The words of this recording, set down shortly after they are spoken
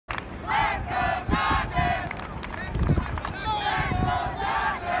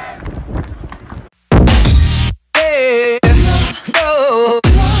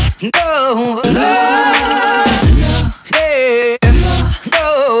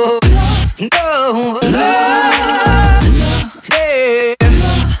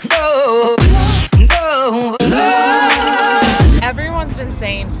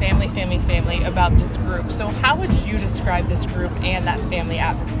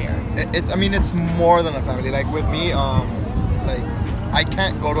atmosphere? I mean, it's more than a family. Like with me, like I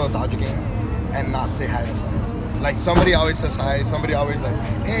can't go to a Dodger game and not say hi to someone. Like somebody always says hi. Somebody always like,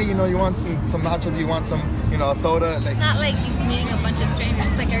 hey, you know, you want some nachos? You want some, you know, a soda? Like, it's not like you meeting a bunch of strangers.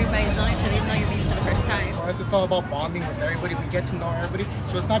 It's like everybody's known each other, even though you're meeting for the first time. For us, it's all about bonding with everybody. We get to know everybody.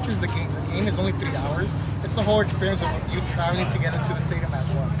 So it's not just the game. The game is only 3 hours. It's the whole experience of you traveling together to the stadium as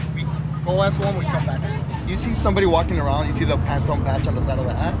one. We go as one, we come back as one. you see somebody walking around, you see the Pantone patch on the side of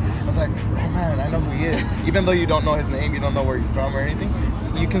the hat. I was like, oh man, I know who he is. Even though you don't know his name, you don't know where he's from or anything,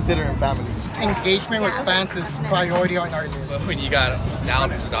 you consider him family. Engagement with fans is priority on our list. But when you got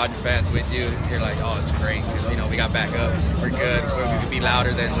thousands of Dodger fans with you, you're like, oh, it's great because you know we got back up, we're good, we can be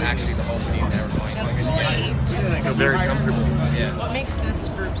louder than actually the whole team that we're going. I feel very comfortable. Yeah. What makes this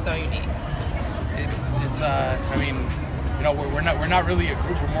group so unique? It's I mean, you know, we're not really a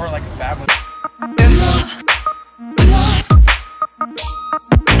group, we're more like a family.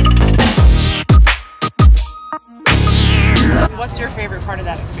 What's your favorite part of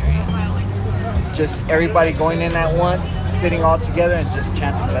that experience? Just everybody going in at once, sitting all together and just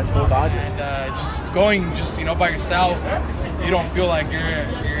chanting, "Let's go Dodgers." And just going, you know, by yourself, you don't feel like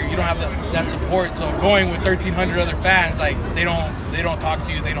you don't have that support. So going with 1,300 other fans, like they don't talk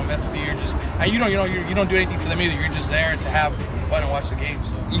to you, they don't mess with you. You're just you don't do anything to them either. You're just there to have fun and watch the game.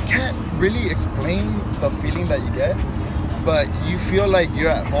 So You can't really explain the feeling that you get, but you feel like you're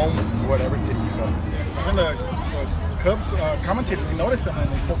at home whatever city you go. Even the Cubs commentators, we noticed them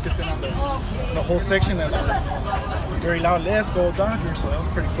and they focused in on the whole section and very loud, "Let's go Dodgers." So that was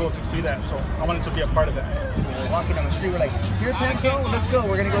pretty cool to see that. So I wanted to be a part of that. Walking down the street, we're like, "Here, Pantone, let's go.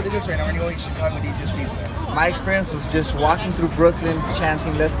 We're gonna go do this right now. We're gonna go eat Chicago Deep Dish Pizza." My experience was just walking through Brooklyn,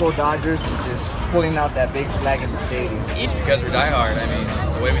 chanting "Let's go Dodgers" and just pulling out that big flag in the stadium. it's because we're diehard. I mean,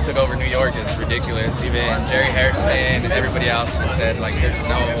 the way we took over New York is ridiculous. Even Jerry Harrison and everybody else just said like, there's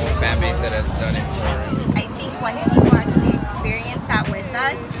no fan base that has done it before. I think once people actually experience that with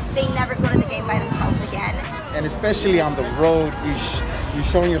us, they never go to the game by themselves again. And especially on the road, you're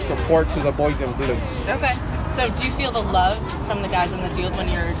showing your support to the boys in blue. Okay. So do you feel the love from the guys on the field when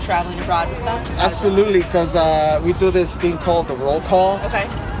you're traveling abroad with them? Absolutely, because we do this thing called the roll call. Okay.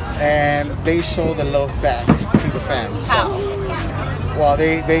 And they show the love back to the fans. How? Well,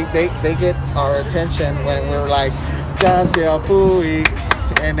 they get our attention when we're like, "Gracias, Puy,"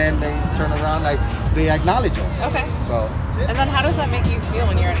 and then they turn around like they acknowledge us. Okay. So. And then how does that make you feel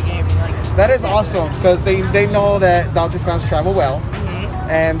when you're at a game? You're like, That is awesome because they know that Dodger fans travel well,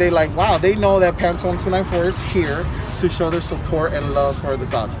 and they like, wow, they know that Pantone 294 is here to show their support and love for the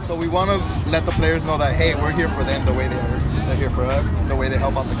Dodgers. So we want to let the players know that, hey, we're here for them the way they're here for us, the way they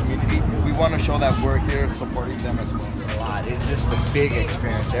help out the community. We want to show that we're here supporting them as well. A lot. It's just a big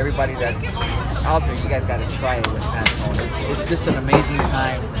experience. Everybody that's out there, you guys got to try it with Pantone. It's just an amazing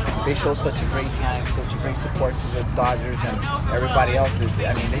time. They show such a great time, such a great support to the Dodgers and everybody else.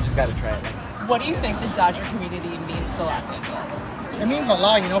 I mean, they just got to try it. what do you think the Dodger community means to Los Angeles? It means a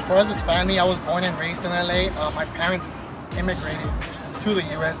lot, you know. For us, it's family. I was born and raised in LA. My parents immigrated to the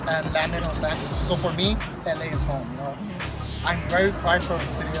U.S. and landed in Los Angeles. So for me, LA is home, you know. I'm very proud for the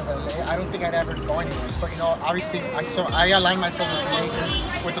city of LA. I don't think I'd ever go anywhere. So, you know, obviously, I align myself with the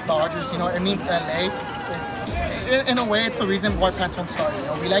Lakers, with the Dodgers. You know, it means LA. In a way, it's the reason why Pantone started. You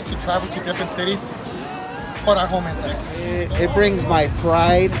know, we like to travel to different cities, but our home is there. It brings my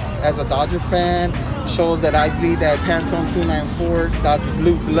pride as a Dodger fan. Shows that I bleed that Pantone 294 Dodger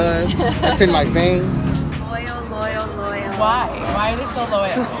blue blood. That's in my veins. Loyal, loyal, loyal. Why? Why are they so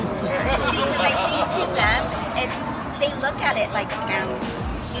loyal? Because I think to them, they look at it like a family.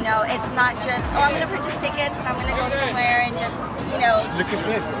 You know, it's not just, oh, I'm going to purchase tickets and I'm going to go somewhere and just, you know. Look at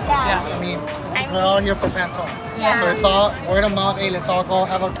this. Yeah. I mean, we're all here for Pantone. Yeah. So it's all word of mouth. Hey, let's all go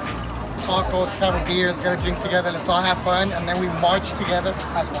have a taco, let's have a beer, let's get a drink together, let's all have fun, and then we march together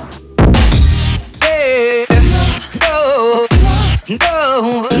as one. Hey, no,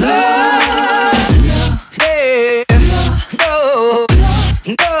 no.